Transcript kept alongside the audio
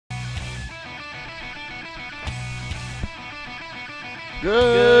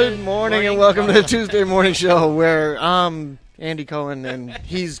Good morning and welcome to the Tuesday Morning Show where I'm Andy Cohen and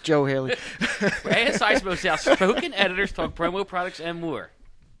he's Joe Haley. ASI's most outspoken editors talk promo products and more.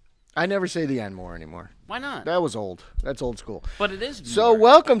 I never say the N more anymore. Why not? That was old. That's old school. But it is more. So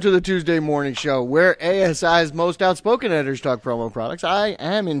welcome to the Tuesday Morning Show where ASI's most outspoken editors talk promo products. I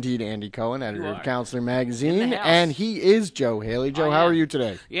am indeed Andy Cohen, editor of Counselor Magazine, and he is Joe Haley. Joe, how are you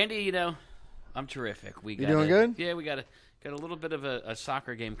today? Andy, you know, I'm terrific. You doing good? Yeah, we got a little bit of a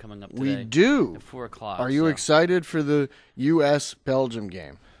soccer game coming up today. We do. At 4 o'clock. Are you excited for the U.S.-Belgium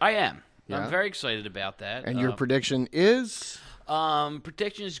game? I am. Yeah? I'm very excited about that. And your prediction is?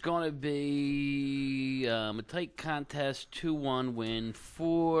 Prediction is going to be a tight contest, 2-1 win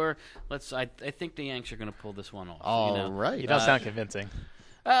for. I think the Yanks are going to pull this one off. All right. You don't sound convincing.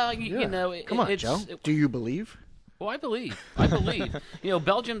 You know, come on, Joe. Do you believe? Well, I believe. You know,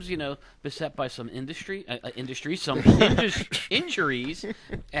 Belgium's, beset by some injuries, and,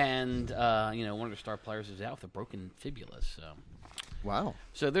 one of their star players is out with a broken fibula, so. Wow.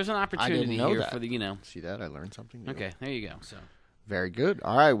 So there's an opportunity here for the, See that? I learned something new. Okay, there you go. So. Very good.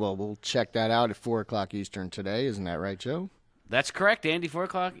 All right, well, we'll check that out at 4 o'clock Eastern today. Isn't that right, Joe? That's correct, Andy, 4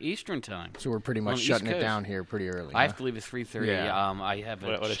 o'clock Eastern time. So we're pretty much shutting it down here pretty early. I have to leave at 3:30. Yeah. I have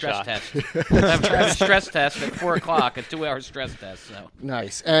a stress test. I have a stress test at 4 o'clock, a 2-hour stress test. So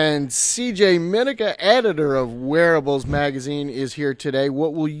nice. And CJ Minica, editor of Wearables Magazine, is here today.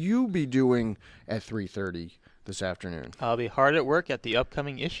 What will you be doing at 3:30 this afternoon? I'll be hard at work at the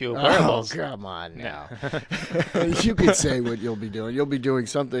upcoming issue of Wearables. Oh, come on now. You could say what you'll be doing. You'll be doing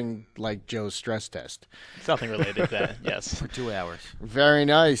something like Joe's stress test. Something related to that, yes. For 2 hours. Very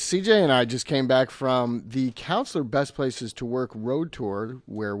nice. CJ and I just came back from the Counselor Best Places to Work road tour,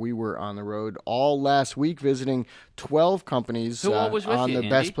 where we were on the road all last week visiting 12 companies on the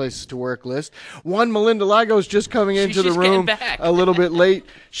Best Places to Work list. One, Melinda Lagos, just coming into the room a little bit late.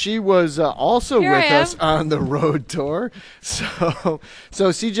 She was also with us on the road tour. So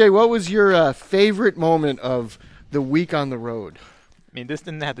CJ, what was your favorite moment of the week on the road? I mean, this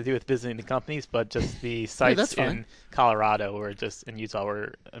didn't have to do with visiting the companies, but just the sites in Colorado or just in Utah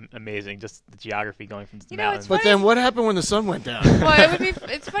were amazing. Just the geography going from the mountains. But then what happened when the sun went down? Well,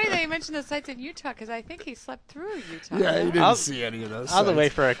 it's funny that you mentioned the sites in Utah because I think he slept through Utah. Yeah, he didn't see any of those sites. I was away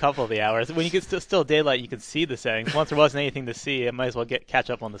for a couple of the hours. When you could still daylight, you could see the settings. Once there wasn't anything to see, I might as well catch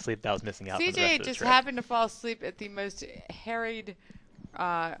up on the sleep that I was missing out. CJ just happened to fall asleep at the most harried,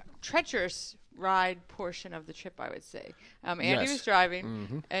 treacherous ride portion of the trip, I would say. Andy was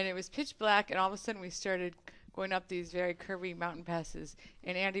driving, and it was pitch black, and all of a sudden we started going up these very curvy mountain passes,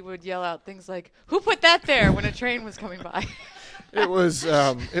 and Andy would yell out things like, "Who put that there?" when a train was coming by. It was,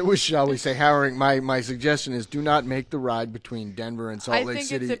 shall we say, harrowing. My suggestion is do not make the ride between Denver and Salt Lake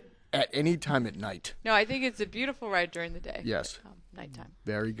City at any time at night. No, I think it's a beautiful ride during the day. Yes. Nighttime.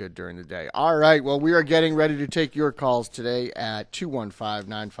 Very good during the day. All right. Well, we are getting ready to take your calls today at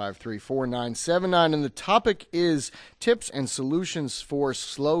 215-953-4979. And the topic is tips and solutions for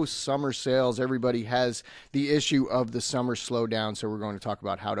slow summer sales. Everybody has the issue of the summer slowdown, so we're going to talk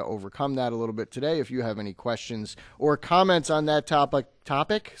about how to overcome that a little bit today. If you have any questions or comments on that topic,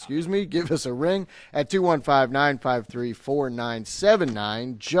 give us a ring at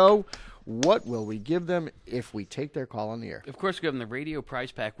 215-953-4979. Joe, what will we give them if we take their call on the air? Of course, we give them the radio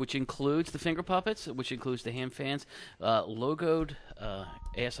prize pack, which includes the finger puppets, which includes the hand fans, logoed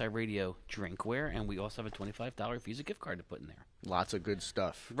ASI Radio drinkware, and we also have a $25 Visa gift card to put in there. Lots of good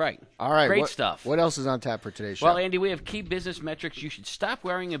stuff. Right. All right. Great stuff. What else is on tap for today's show? Well, Andy, we have key business metrics you should stop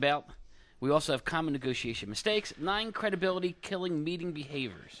worrying about. We also have common negotiation mistakes, 9 credibility-killing meeting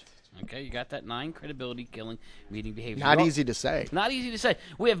behaviors. Okay, you got that? 9 credibility-killing meeting behaviors. Not easy to say. Not easy to say.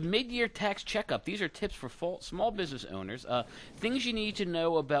 We have mid-year tax checkup. These are tips for small business owners. Things you need to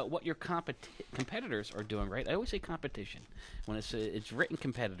know about what your competitors are doing, right? I always say competition. When it's written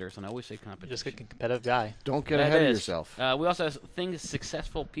competitors, and I always say competition. Just a competitive guy. Don't get ahead of yourself. We also have things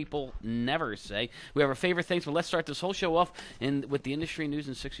successful people never say. We have our favorite things, but let's start this whole show off with the industry news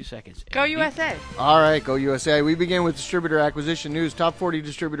in 60 seconds. Go USA. All right, go USA. We begin with distributor acquisition news. Top 40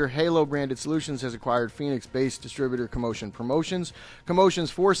 distributor Halo Branded Solutions has acquired Phoenix-based distributor Commotion Promotions.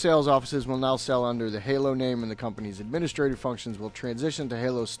 Commotion's 4 sales offices will now sell under the Halo name, and the company's administrative functions will transition to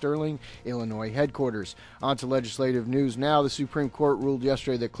Halo's Sterling, Illinois headquarters. On to legislative news now. The Supreme Court ruled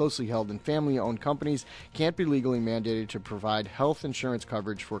yesterday that closely held and family-owned companies can't be legally mandated to provide health insurance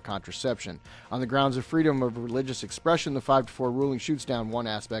coverage for contraception. On the grounds of freedom of religious expression, the 5-4 ruling shoots down one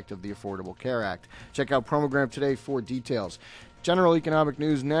aspect of the Affordable Care Act. Check out Promogram today for details. General economic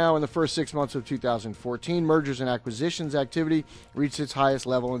news now. In the first 6 months of 2014, mergers and acquisitions activity reached its highest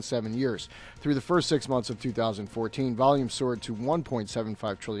level in 7 years. Through the first 6 months of 2014, volume soared to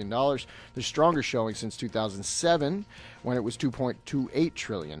 $1.75 trillion, the strongest showing since 2007, when it was $2.28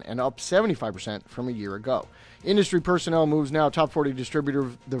 trillion, and up 75% from a year ago. Industry personnel moves now. Top 40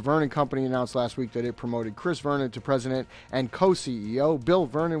 distributor, the Vernon Company, announced last week that it promoted Chris Vernon to president and co-CEO. Bill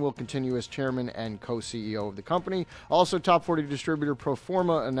Vernon will continue as chairman and co-CEO of the company. Also, Top 40 distributor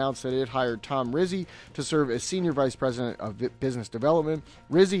Proforma announced that it hired Tom Rizzi to serve as senior vice president of business development.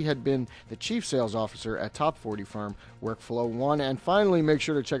 Rizzi had been the chief sales officer at Top 40 firm Workflow One. And finally, make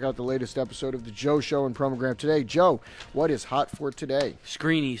sure to check out the latest episode of the Joe Show and Promogram today. Joe, what is hot for today?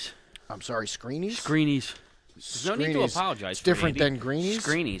 Screenies. I'm sorry, Screenies? Screenies. There's no need to apologize. It's different than Greenies?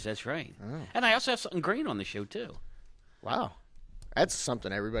 Screenies, that's right. Oh. And I also have something green on the show, too. Wow. That's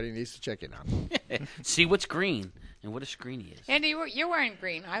something everybody needs to check in on. See what's green and what a Screenie is. Andy, you're wearing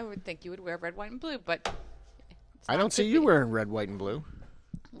green. I would think you would wear red, white, and blue, but I don't see you wearing red, white, and blue.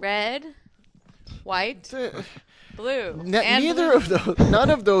 Red, white, blue. Neither of those,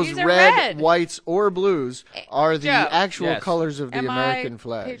 none of those red, whites, or blues are the actual colors of the American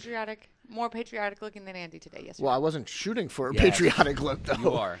flag. More patriotic looking than Andy today. Yes. Well, I wasn't shooting for a patriotic look, though.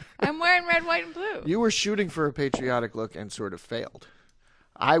 You are. I'm wearing red, white, and blue. You were shooting for a patriotic look and sort of failed.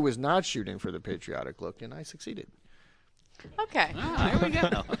 I was not shooting for the patriotic look, and I succeeded. Okay. There we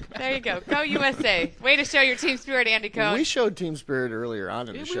go. There you go. Go USA. Way to show your team spirit, Andy Cohen. We showed team spirit earlier on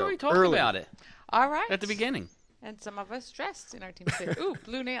in the show. We already talked about it. All right. At the beginning. And some of us dressed in our team spirit. Ooh,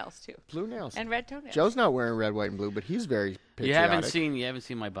 blue nails, too. Blue nails. And red toenails. Joe's not wearing red, white, and blue, but he's very patriotic. You haven't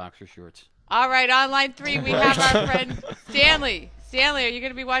seen my boxer shorts. All right, on line 3, we have our friend Stanley. Stanley, are you going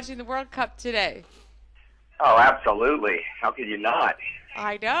to be watching the World Cup today? Oh, absolutely. How could you not?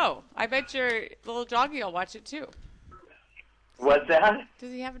 I know. I bet your little doggy will watch it, too. What's that?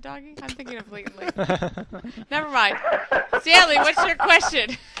 Does he have a doggy? I'm thinking of Leighton. Never mind. Stanley, what's your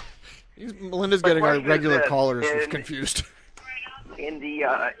question? Melinda's getting our regular callers confused.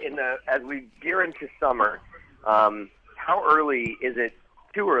 As we gear into summer, how early is it?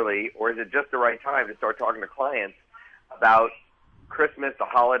 Too early, or is it just the right time to start talking to clients about Christmas, the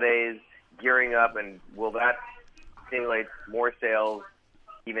holidays, gearing up, and will that stimulate more sales,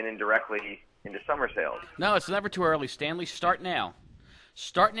 even indirectly, into summer sales? No, it's never too early, Stanley. Start now.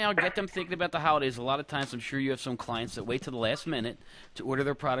 Start now. Get them thinking about the holidays. A lot of times, I'm sure you have some clients that wait to the last minute to order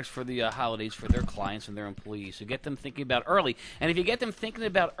their products for the holidays for their clients and their employees. So get them thinking about early. And if you get them thinking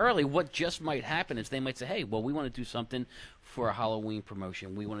about early, what just might happen is they might say, hey, well, we want to do something for a Halloween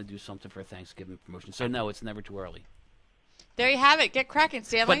promotion. We want to do something for a Thanksgiving promotion. So, no, it's never too early. There you have it. Get cracking,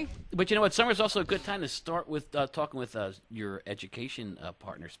 Stanley. But you know what? Summer's also a good time to start with talking with your education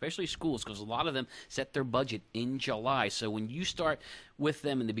partners, especially schools, because a lot of them set their budget in July. So when you start with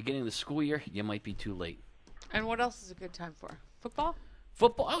them in the beginning of the school year, you might be too late. And what else is a good time for? Football?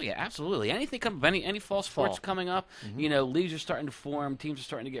 Football? Oh, yeah, absolutely. Anything any fall sports coming up, leagues are starting to form, teams are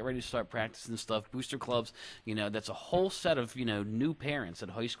starting to get ready to start practicing stuff, booster clubs, that's a whole set of, new parents at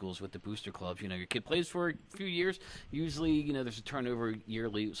high schools with the booster clubs. Your kid plays for a few years, usually, there's a turnover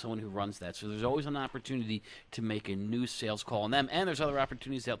yearly, someone who runs that. So there's always an opportunity to make a new sales call on them, and there's other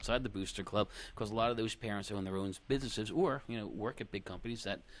opportunities outside the booster club, because a lot of those parents own their own businesses or, work at big companies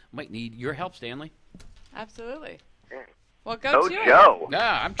that might need your help, Stanley. Absolutely. Well, go to Joe. it.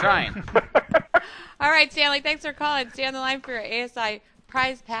 Yeah, I'm trying. All right, Stanley, thanks for calling. Stay on the line for your ASI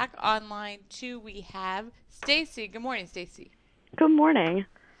prize pack. On line 2, we have Stacy. Good morning, Stacy. Good morning.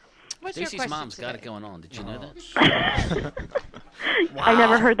 What's your question mom's today? got it going on. Did you know that? Wow. I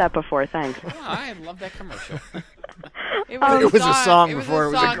never heard that before. Thanks. Oh, I love that commercial. It was a song before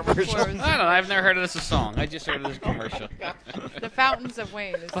it was a commercial. I don't know. I've never heard of this as a song. I just heard of this commercial. The Fountains of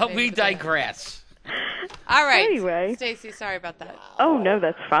Wayne. But we digress. All right. Anyway. Stacy, sorry about that. Oh, no,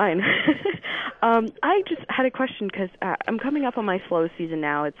 that's fine. I just had a question because I'm coming up on my slow season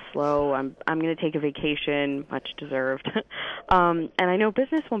now. It's slow. I'm going to take a vacation, much deserved. And I know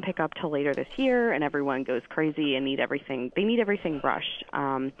business won't pick up till later this year, and everyone goes crazy and they need everything rushed.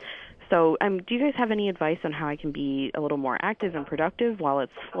 So do you guys have any advice on how I can be a little more active and productive while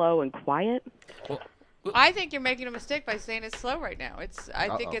it's slow and quiet? Well, I think you're making a mistake by saying it's slow right now.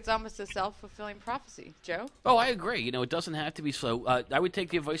 I think it's almost a self-fulfilling prophecy. Joe? Oh, I agree. It doesn't have to be slow. I would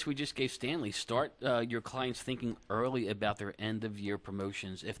take the advice we just gave Stanley. Start your clients thinking early about their end-of-year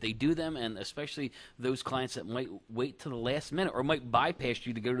promotions. If they do them, and especially those clients that might wait to the last minute or might bypass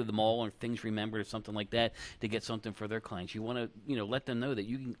you to go to the mall or things remembered or something like that to get something for their clients, you want to let them know that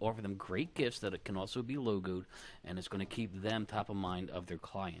you can offer them great gifts that it can also be logoed, and it's going to keep them top of mind of their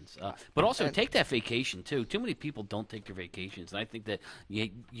clients. But also take that vacation vacation too. Too many people don't take their vacations, and I think that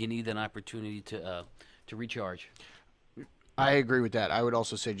you need an opportunity to recharge. I agree with that. I would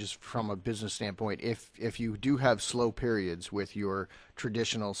also say, just from a business standpoint, if you do have slow periods with your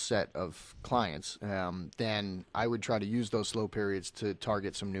traditional set of clients, then I would try to use those slow periods to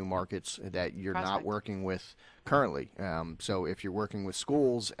target some new markets that you're not working with currently. So if you're working with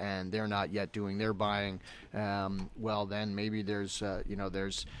schools and they're not yet doing their buying, well, then maybe there's the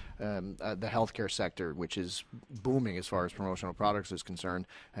healthcare sector, which is booming as far as promotional products is concerned.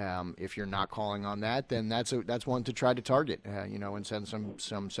 If you're not calling on that, then that's one to try to target. And send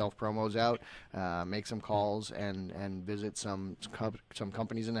some self promos out, make some calls, and visit some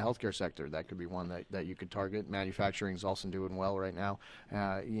companies in the healthcare sector. That could be one that you could target. Manufacturing is also doing well right now.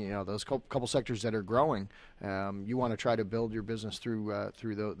 Those couple sectors that are growing. You want to try to build your business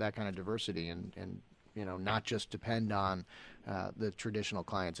through that kind of diversity and not just depend on the traditional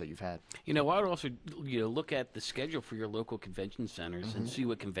clients that you've had. I would also look at the schedule for your local convention centers and see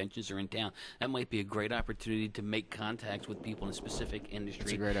what conventions are in town. That might be a great opportunity to make contacts with people in a specific industry.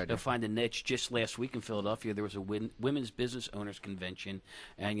 That's a great idea. To find a niche. Just last week in Philadelphia, there was a women's business owners convention,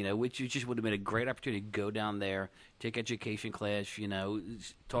 and which just would have been a great opportunity to go down there, take education class,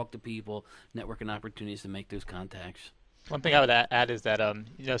 talk to people, networking opportunities to make those contacts. One thing I would add is that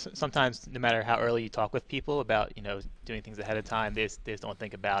sometimes no matter how early you talk with people about doing things ahead of time, they just don't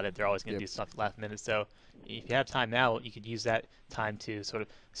think about it. They're always going to do stuff last minute. So if you have time now, you could use that time to sort of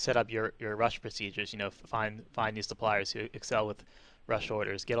set up your rush procedures. Find these suppliers who excel with rush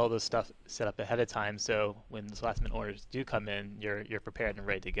orders, get all those stuff set up ahead of time. So when those last minute orders do come in, you're prepared and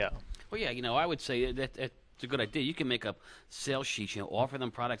ready to go. Well, yeah, I would say that. It's a good idea. You can make up sales sheets. Offer them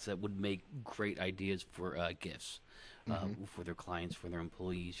products that would make great ideas for gifts. For their clients, for their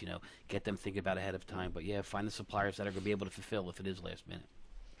employees, get them thinking about ahead of time. But find the suppliers that are going to be able to fulfill if it is last minute.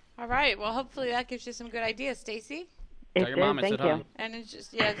 All right. Well, hopefully that gives you some good ideas, Stacy. Tell your mom it's at home. And it's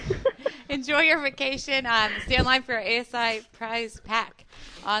just enjoy your vacation. Stay online for our ASI prize pack.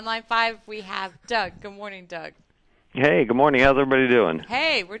 On line 5, we have Doug. Good morning, Doug. Hey, good morning. How's everybody doing?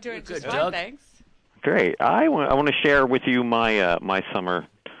 Hey, we're doing just fine, Doug. thanks. Great. I want to share with you my summer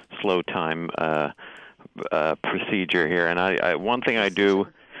slow time procedure here, and one thing I do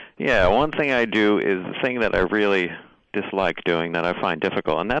is the thing that I really dislike doing, that I find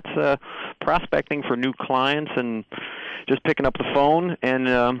difficult, and that's prospecting for new clients and just picking up the phone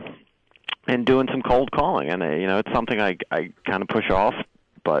and doing some cold calling. And it's something I kind of push off,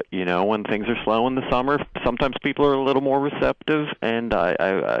 but when things are slow in the summer, sometimes people are a little more receptive, and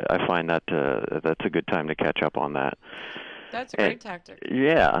I find that that's a good time to catch up on that. That's a great tactic.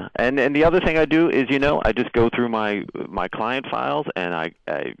 Yeah, and the other thing I do is, I just go through my client files, and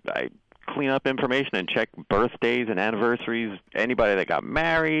I clean up information and check birthdays and anniversaries, anybody that got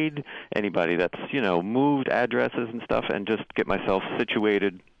married, anybody that's moved, addresses and stuff, and just get myself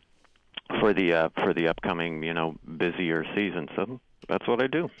situated for the upcoming busier season. So that's what I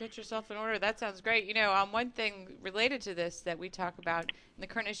do. Get yourself in order. That sounds great. One thing related to this that we talk about in the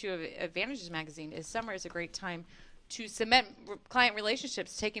current issue of Advantages magazine is summer is a great time to cement client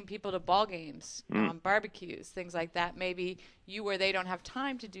relationships, taking people to ball games, barbecues, things like that. Maybe you or they don't have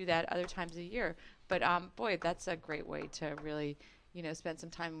time to do that other times of the year. But, boy, that's a great way to really, spend some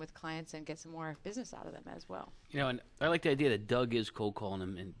time with clients and get some more business out of them as well. And I like the idea that Doug is cold calling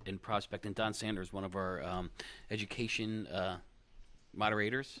them and prospecting. Don Sanders, one of our education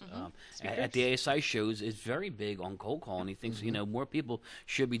moderators at the ASI shows, is very big on cold calling. He thinks more people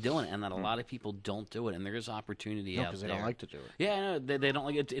should be doing it, and that a lot of people don't do it, and there is opportunity out there. Because they don't like to do it. Yeah, I know they don't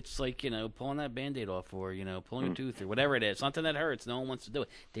like it. It's like pulling that Band-Aid off, or pulling a tooth, or whatever it is. Something that hurts. No one wants to do it.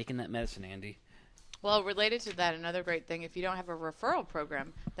 Taking that medicine, Andy. Well, related to that, another great thing, if you don't have a referral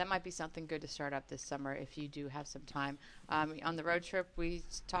program, that might be something good to start up this summer if you do have some time. On the road trip, we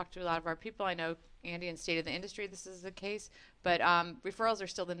talked to a lot of our people. I know, Andy, in State of the Industry, this is the case. But referrals are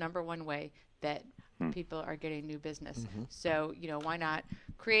still the number one way that people are getting new business. So, why not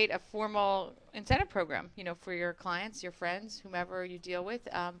create a formal incentive program, for your clients, your friends, whomever you deal with,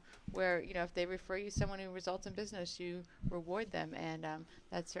 where, if they refer you someone who results in business, you reward them. And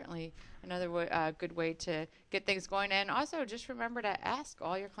that's certainly another good way to get things going. And also just remember to ask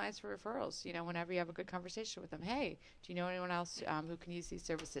all your clients for referrals, whenever you have a good conversation with them. Hey, do you know anyone else who can use these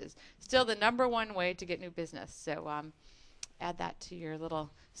services? Still the number one way to get new business. So add that to your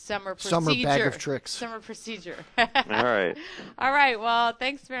little summer procedure. Summer bag of tricks. Summer procedure. All right. All right. Well,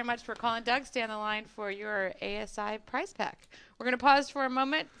 thanks very much for calling, Doug. Stay on the line for your ASI prize pack. We're going to pause for a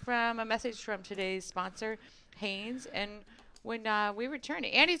moment from a message from today's sponsor, Haynes. And when we return,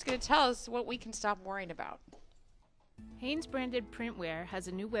 Andy's going to tell us what we can stop worrying about. Hanes branded printwear has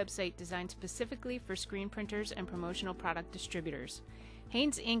a new website designed specifically for screen printers and promotional product distributors.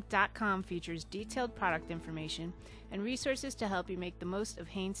 HanesInc.com features detailed product information and resources to help you make the most of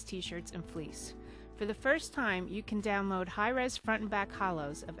Hanes t-shirts and fleece. For the first time, you can download high-res front and back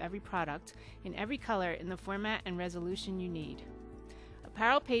holos of every product in every color in the format and resolution you need.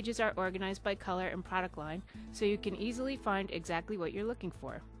 Apparel pages are organized by color and product line, so you can easily find exactly what you're looking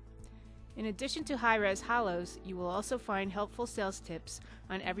for. In addition to high-res holos, you will also find helpful sales tips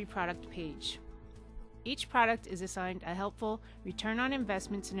on every product page. Each product is assigned a helpful return on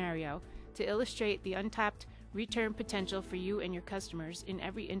investment scenario to illustrate the untapped return potential for you and your customers in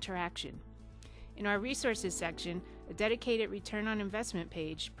every interaction. In our resources section, a dedicated return on investment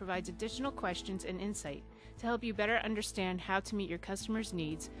page provides additional questions and insight to help you better understand how to meet your customers'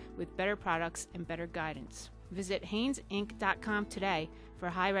 needs with better products and better guidance. Visit HanesInc.com today for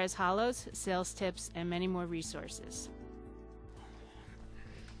high-res holos, sales tips, and many more resources.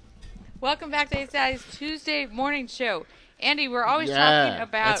 Welcome back to ASI's Tuesday morning show. Andy, we're always talking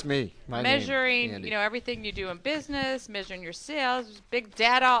about that's me. measuring, everything you do in business, measuring your sales, big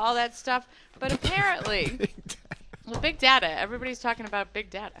data, all that stuff. But apparently, big data. Everybody's talking about big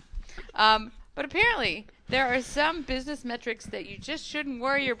data. But apparently, there are some business metrics that you just shouldn't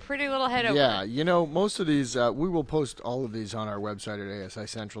worry your pretty little head over. Yeah, most of these, we will post all of these on our website at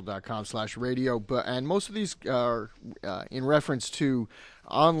asicentral.com/radio. And most of these are in reference to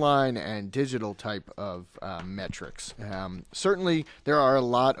online and digital type of metrics. Certainly, there are a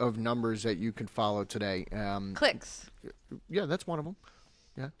lot of numbers that you can follow today. Clicks. Yeah, that's one of them.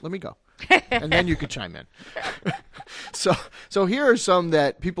 Yeah, let me go. And then you could chime in. So here are some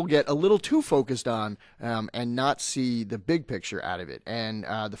that people get a little too focused on and not see the big picture out of it. And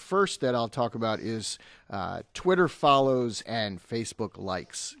the first that I'll talk about is Twitter follows and Facebook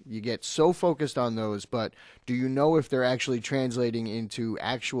likes. You get so focused on those, but do you know if they're actually translating into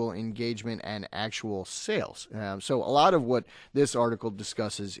actual engagement and actual sales? So a lot of what this article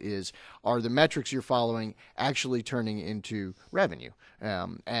discusses is, are the metrics you're following actually turning into revenue?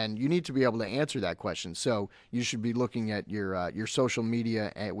 And you need to be able to answer that question. So you should be looking at your social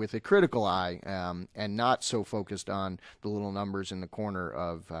media with a critical eye and not so focused on the little numbers in the corner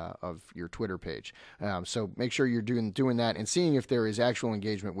of your Twitter page. So make sure you're doing that and seeing if there is actual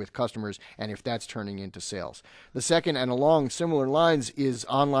engagement with customers and if that's turning into sales. The second, and along similar lines, is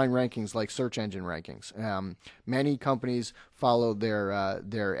online rankings like search engine rankings. Many companies follow their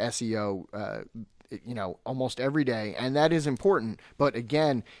SEO almost every day, and that is important. But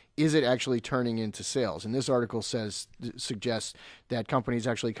again, is it actually turning into sales? And this article suggests that companies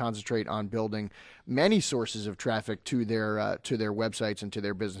actually concentrate on building many sources of traffic to their websites and to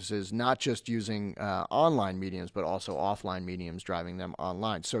their businesses, not just using online mediums, but also offline mediums driving them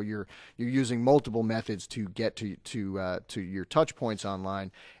online. So you're using multiple methods to get to your touch points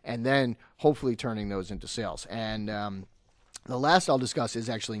online, and then hopefully turning those into sales. And the last I'll discuss is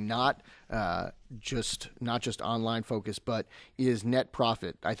actually not just online focus, but is net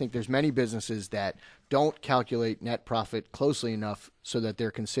profit. I think there's many businesses that don't calculate net profit closely enough so that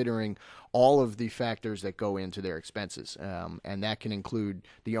they're considering all of the factors that go into their expenses, and that can include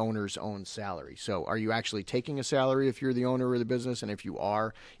the owner's own salary. So are you actually taking a salary if you're the owner of the business? And if you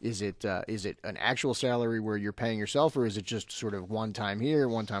are, is it an actual salary where you're paying yourself, or is it just sort of one time here,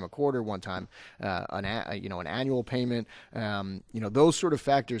 one time a quarter, one time an annual payment? Those sort of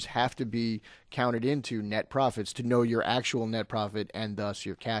factors have to be counted into net profits to know your actual net profit and thus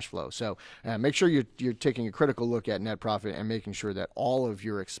your cash flow. So make sure you're taking a critical look at net profit and making sure that all of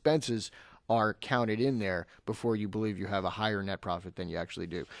your expenses are counted in there before you believe you have a higher net profit than you actually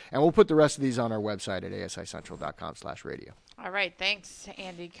do. And we'll put the rest of these on our website at asicentral.com/radio. All right. Thanks,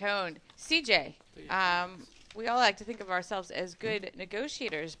 Andy Cohn. CJ, we all like to think of ourselves as good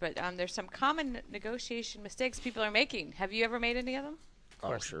negotiators, but there's some common negotiation mistakes people are making. Have you ever made any of them? Of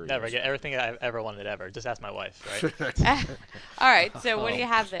course, sure. Never get everything I've ever wanted ever. Just ask my wife, right? All right. So what do you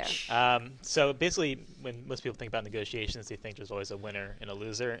have there? So basically, when most people think about negotiations, they think there's always a winner and a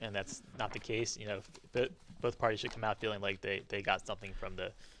loser, and that's not the case. Both parties should come out feeling like they got something from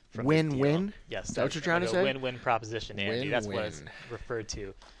the win-win. Yes, is that what you're trying to say? Win-win proposition, Andy. Win-win. That's what it's referred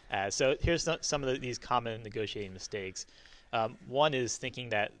to. So here's some of these common negotiating mistakes. One is thinking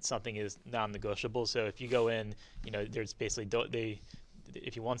that something is non-negotiable. So if you go in, there's basically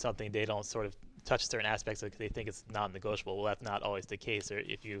if you want something, they don't sort of touch certain aspects because they think it's non-negotiable. Well, that's not always the case. Or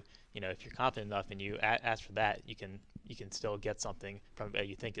if you're confident enough and you ask for that, you can still get something from that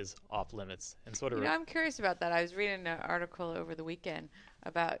you think is off limits. And sort of. I'm curious about that. I was reading an article over the weekend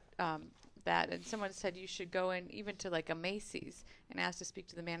about that, and someone said you should go in even to like a Macy's and ask to speak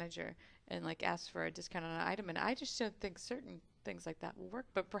to the manager and like ask for a discount on an item. And I just don't think certain things like that will work.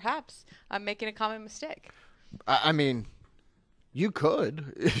 But perhaps I'm making a common mistake. I mean, you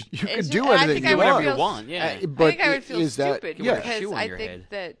could. You could It's do just- I anything think I you would want. feel- want, yeah. I But think I would feel is that stupid yeah. Shoe because on I your think head.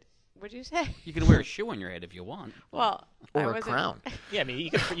 that. What'd you say? You can wear a shoe on your head if you want. Well, I or a wasn't- crown? Yeah, I mean,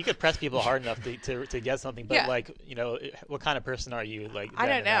 you could press people hard enough to get something, but Yeah. like, what kind of person are you? Like, I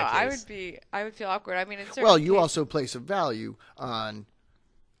then don't in know. that I would feel awkward. I mean, in certain Well, you cases- also place a value on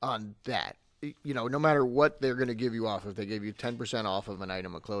that. No matter what they're going to give you off, if they gave you 10% off of an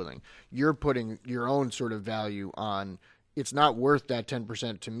item of clothing, you're putting your own sort of value on. It's not worth that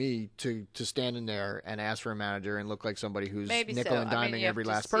 10% to me to stand in there and ask for a manager and look like somebody who's maybe nickel so. and I diming mean, you have every to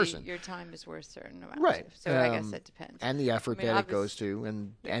last see person. Your time is worth a certain amount. Right. So I guess that depends. And the effort I mean, that it obvious- goes to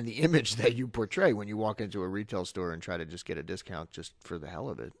and the image that you portray when you walk into a retail store and try to just get a discount just for the hell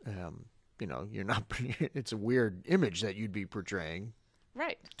of it. You're not. It's a weird image that you'd be portraying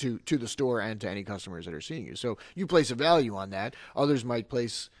Right. to the store and to any customers that are seeing you. So you place a value on that. Others might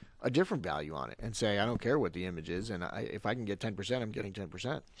place a different value on it and say, I don't care what the image is, and if I can get 10%, I'm getting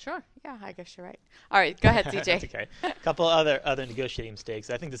 10%. Sure. Yeah, I guess you're right. All right, go ahead, CJ. That's okay. A couple other negotiating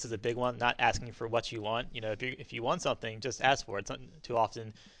mistakes. I think this is a big one. Not asking for what you want. If you want something, just ask for it. Too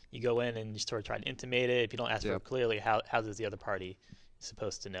often, you go in and you sort of try to intimate it. If you don't ask for it clearly, how does the other party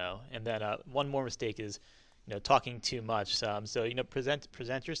supposed to know? And then one more mistake is, talking too much. So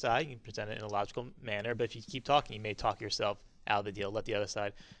present your side. You can present it in a logical manner. But if you keep talking, you may talk yourself out of the deal. Let the other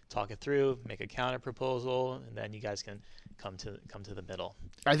side talk it through, make a counter proposal, and then you guys can come to the middle.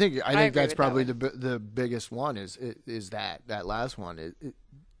 I think agree that's with probably that the biggest one is that last one.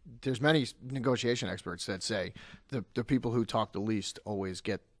 There's many negotiation experts that say the people who talk the least always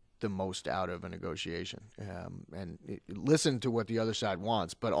get the most out of a negotiation, and listen to what the other side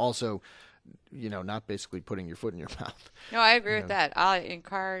wants, but also not basically putting your foot in your mouth. No, I agree with that. In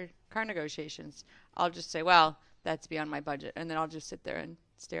car negotiations, I'll just say, well, that's beyond my budget, and then I'll just sit there and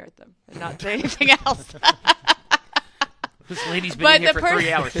stare at them and not say anything else. This lady's been But in here the for 3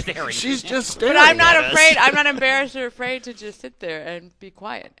 person- hours staring. She's just staring. But I'm not at us. afraid. I'm not embarrassed or afraid to just sit there and be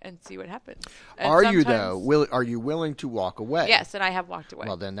quiet and see what happens. And Are you sometimes- though? Are you willing to walk away? Yes, and I have walked away.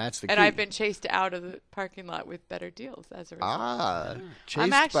 Well, then that's the key. And I've been chased out of the parking lot with better deals as a result. chased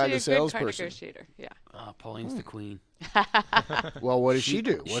I'm actually by the a good car salesperson. negotiator. Yeah. Pauline's the queen. Well, what does she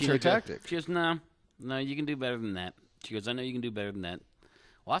do? What's her tactic? She goes, no, you can do better than that. She goes, I know you can do better than that.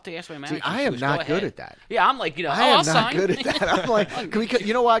 Well, I have to ask my manager. See, I She am goes, not "Go good ahead." at that. Yeah, I'm like, I I'll am not sign. good at that. I'm like,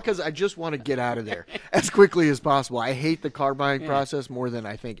 you know why? Because I just want to get out of there as quickly as possible. I hate the car buying process more than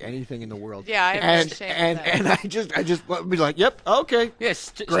I think anything in the world. Yeah, I understand that. and I just want to be like, yep, okay.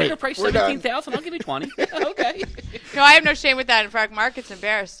 Yes, Great. your price We're done. $17,000. I'll give you 20. Okay. No, I have no shame with that. In fact, Mark gets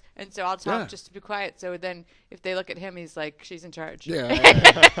embarrassed, and so I'll tell Yeah. him just to be quiet. So then, if they look at him, he's like, "She's in charge." Yeah.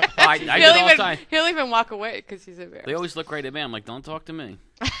 I do it all the time. He'll even walk away because he's embarrassed. They always look right at me. I'm like, don't talk to me.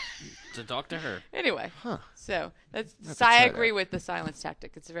 To talk to her. Anyway, so Have to I try agree that. with the silence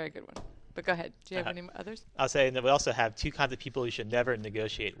tactic. It's a very good one. But go ahead. Do you have any others? I'll say that we also have two kinds of people you should never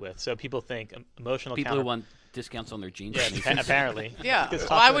negotiate with. So people think emotional People who want discounts on their jeans. Yeah, apparently. Yeah. Just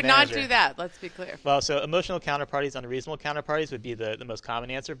Well, talk I to the would not manager. do that. Let's be clear. Well, so emotional counterparties, unreasonable counterparties would be the most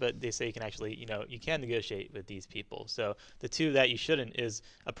common answer, but they say you can actually, you can negotiate with these people. So the two that you shouldn't is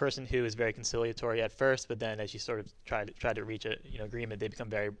a person who is very conciliatory at first, but then as you sort of try to reach a agreement, they become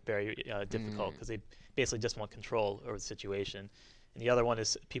very, very difficult because they basically just want control over the situation. And the other one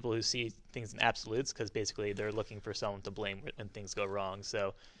is people who see things in absolutes because basically they're looking for someone to blame when things go wrong.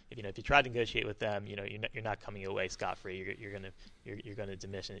 So if you try to negotiate with them, you're not coming away scot-free. You're gonna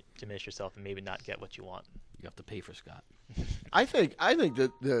diminish yourself and maybe not get what you want. You have to pay for Scott. I think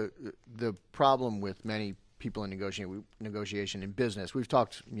that the problem with many people in negotiation in business, we've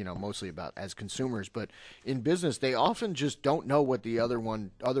talked mostly about as consumers, but in business they often just don't know what the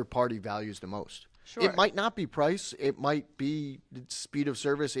other party values the most. Sure. It might not be price, it might be speed of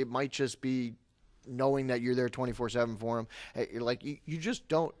service, it might just be knowing that you're there 24/7 for them. Like you just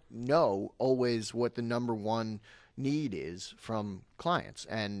don't know always what the number one need is from clients,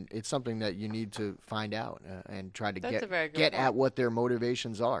 and it's something that you need to find out and try to That's a very good get point. at what their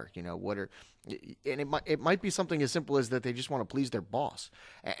motivations are. What are And it might be something as simple as that they just want to please their boss,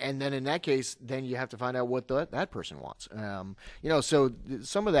 and then in that case, then you have to find out what that person wants. So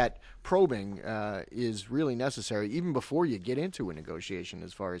some of that probing is really necessary even before you get into a negotiation,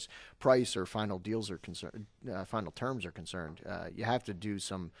 as far as price or final deals are concerned, final terms are concerned. You have to do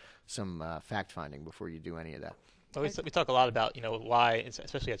some fact finding before you do any of that. Well, we talk a lot about, why,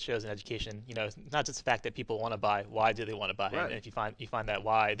 especially at shows and education, it's not just the fact that people want to buy. Why do they want to buy? Right. And if you find that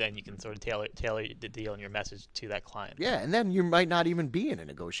why, then you can sort of tailor the deal and your message to that client. Yeah, and then you might not even be in a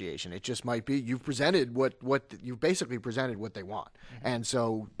negotiation. It just might be you've presented you've basically presented what they want, and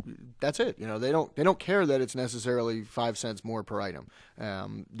so that's it. They don't care that it's necessarily 5 cents more per item.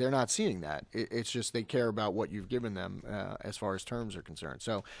 They're not seeing that. It's just they care about what you've given them as far as terms are concerned.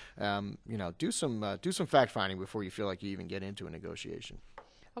 So do some fact finding before you feel like you even get into a negotiation.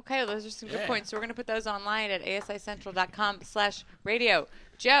 Okay, well, those are some good points. So we're going to put those online at asicentral.com/radio.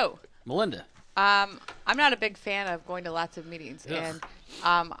 Joe. Melinda. I'm not a big fan of going to lots of meetings, and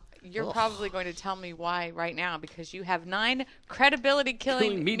you're probably going to tell me why right now, because you have 9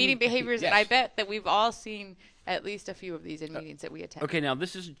 credibility-killing meeting behaviors, and I bet that we've all seen at least a few of these in meetings that we attend. Okay, now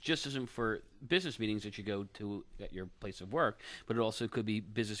this isn't for business meetings that you go to at your place of work, but it also could be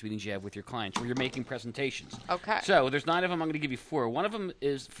business meetings you have with your clients where you're making presentations. Okay. So there's 9 of them. I'm going to give you 4. One of them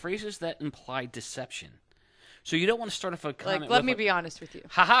is phrases that imply deception. So you don't want to start off a comment let me be honest with you.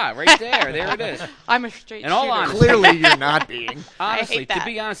 Haha, right there. There it is. I'm a straight and all shooter. honesty, Clearly you're not being. Honestly, I hate that. to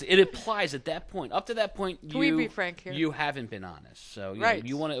be honest, it applies at that point. Up to that point, Can we be frank here? You haven't been honest. So Right.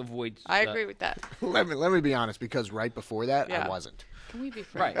 you want to avoid. I agree with that. Let me be honest, because right before that Yeah. I wasn't. Can we be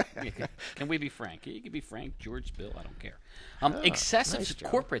frank? Right. Can we be frank? You can be frank, George, Bill, I don't care. Excessive nice, Joe.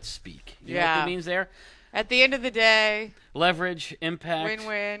 corporate speak. You know Yeah. what that means there? At the end of the day, Leverage, impact.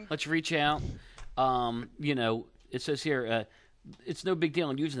 Win-win. Let's reach out. It says here, it's no big deal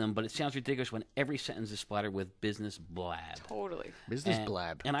in using them, but it sounds ridiculous when every sentence is splattered with business blab. totally. Business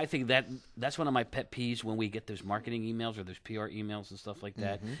blab. And I think that's one of my pet peeves when we get those marketing emails or those PR emails and stuff like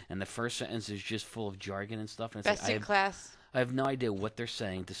that, and the first sentence is just full of jargon and stuff. And it's Best like, in class. I have no idea what they're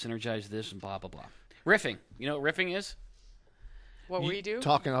saying to synergize this and blah, blah, blah. Riffing. You know what riffing is? What we do?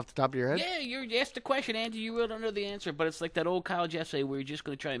 Talking off the top of your head? Yeah, you asked the question, Andy. You really don't know the answer, but it's like that old college essay where you're just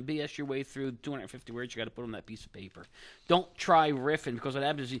going to try and BS your way through 250 words you got to put on that piece of paper. Don't try riffing, because what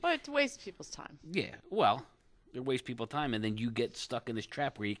happens is... Well, it wastes people's time. Yeah, well, it wastes people's time, and then you get stuck in this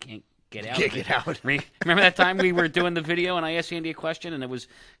trap where you can't get out. Can't get out. Remember that time we were doing the video and I asked Andy a question and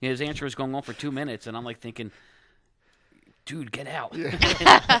his answer was going on for 2 minutes, and I'm like thinking... Dude, get out.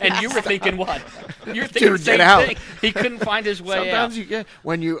 And you were thinking what? You're thinking Dude, the same get out. thing. He couldn't find his way Sometimes out. you get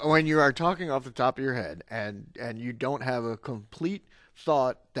when you are talking off the top of your head and you don't have a complete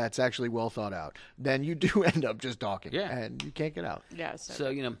thought that's actually well thought out, then you do end up just talking. Yeah. And you can't get out. Yeah.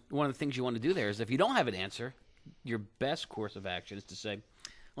 So, one of the things you want to do there is if you don't have an answer, your best course of action is to say,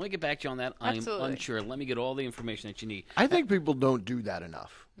 let me get back to you on that. I'm Absolutely. unsure. Let me get all the information that you need. I think people don't do that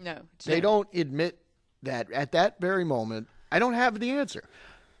enough. No. They don't admit that at that very moment, I don't have the answer,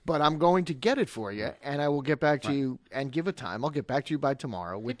 but I'm going to get it for you, and I will get back to you and give a time. I'll get back to you by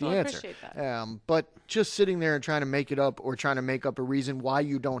tomorrow with People the answer. appreciate that. But just sitting there and trying to make it up or trying to make up a reason why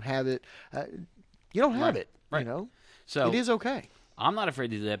you don't have it, you don't have it. Right. So it is okay. I'm not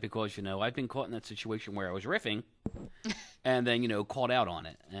afraid to do that because, I've been caught in that situation where I was riffing and then, called out on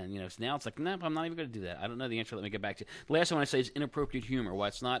it. And, so now it's like, no, I'm not even going to do that. I don't know the answer. Let me get back to you. The last one I say is inappropriate humor. Well,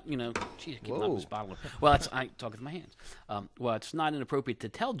 it's not, geez, I keep knocking this bottle. Well, I talk with my hands. Well, it's not inappropriate to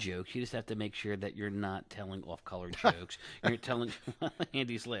tell jokes. You just have to make sure that you're not telling off-color jokes. You're telling,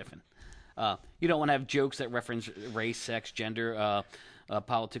 Andy's laughing. You don't want to have jokes that reference race, sex, gender,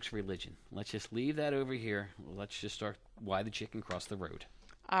 politics, religion. Let's just leave that over here. Let's just start why the chicken crossed the road.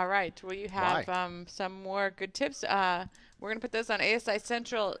 All right. Well, you have some more good tips. We're going to put those on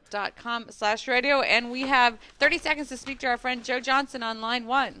asicentral.com/radio. And we have 30 seconds to speak to our friend Joe Johnson on line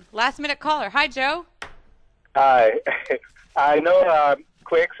 1. Last minute caller. Hi, Joe. Hi. I know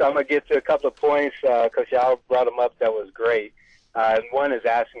quick, so I'm going to get to a couple of points because y'all brought them up. That was great. And one is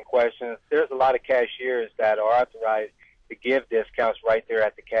asking questions. There's a lot of cashiers that are authorized to give discounts right there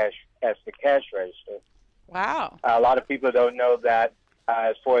at the cash register. Wow. A lot of people don't know that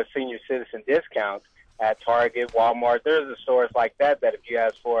as far as senior citizen discounts at Target, Walmart, there's a stores like that if you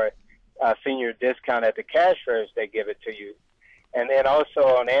ask for a senior discount at the cash register, they give it to you. And then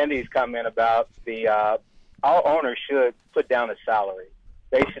also on Andy's comment about all owners should put down a salary.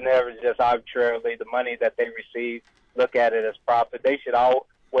 They should never just arbitrarily, the money that they receive, look at it as profit. They should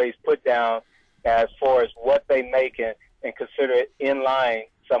always put down as far as what they make and consider it in line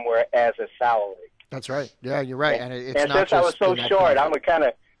somewhere as a salary. That's right. Yeah, you're right. And it's and not since I was so short, I'm going to kind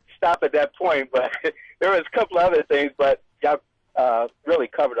of stop at that point, but there was a couple other things, but y'all really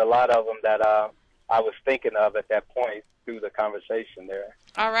covered a lot of them that I was thinking of at that point through the conversation there.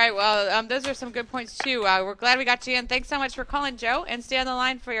 All right. Well, those are some good points, too. We're glad we got you in. Thanks so much for calling, Joe, and stay on the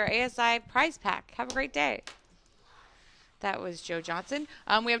line for your ASI prize pack. Have a great day. That was Joe Johnson.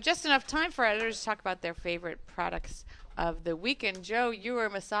 We have just enough time for editors to talk about their favorite products of the week. And, Joe, you were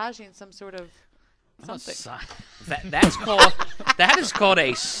massaging some sort of something. That is called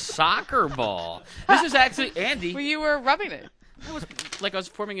a soccer ball. This is actually, Andy. Well, you were rubbing it. It was like I was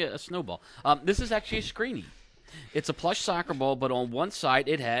forming a snowball. This is actually a screenie. It's a plush soccer ball, but on one side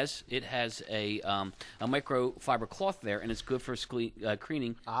it has a microfiber cloth there, and it's good for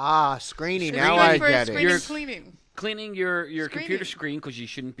cleaning. Screening. Now I get it. Cleaning your computer screen, because you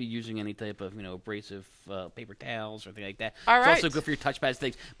shouldn't be using any type of abrasive paper towels or anything like that. All right. It's also good for your touchpads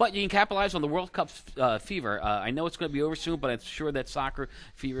things. But you can capitalize on the World Cup fever. I know it's going to be over soon, but I'm sure that soccer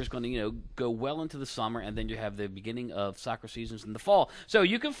fever is going to go well into the summer, and then you have the beginning of soccer seasons in the fall. So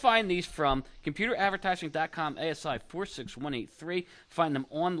you can find these from computeradvertising.com, ASI 46183. Find them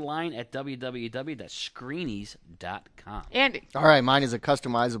online at www.screenies.com. Andy. All right, mine is a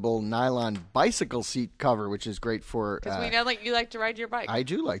customizable nylon bicycle seat cover, which is great for... Because we know you like to ride your bike. I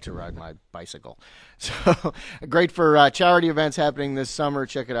do like to ride my bicycle. So great for charity events happening this summer.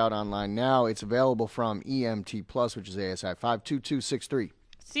 Check it out online now. It's available from EMT Plus, which is ASI 52263.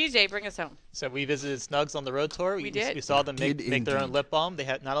 CJ, bring us home. So we visited Snugs on the road tour. We did. We saw them make their own lip balm. They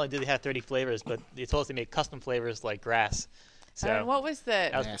had, not only did they have 30 flavors, but they told us they made custom flavors like grass. So what was the?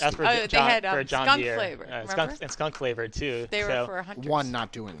 That's for John, they had for John skunk Deere. flavor. Skunk flavor too. They were for hunters. One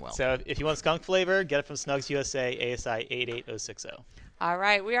not doing well. So if you want skunk flavor, get it from Snugs USA, ASI 88060. All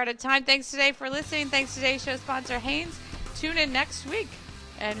right, we are out of time. Thanks today for listening. Thanks to today's show sponsor, Hanes. Tune in next week,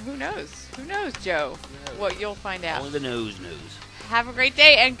 and who knows? Who knows, Joe? What you'll find out. Only the nose knows. Have a great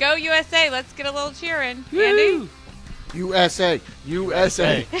day, and go USA. Let's get a little cheer in. Andy? USA,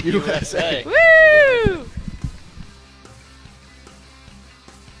 USA, USA. Woo!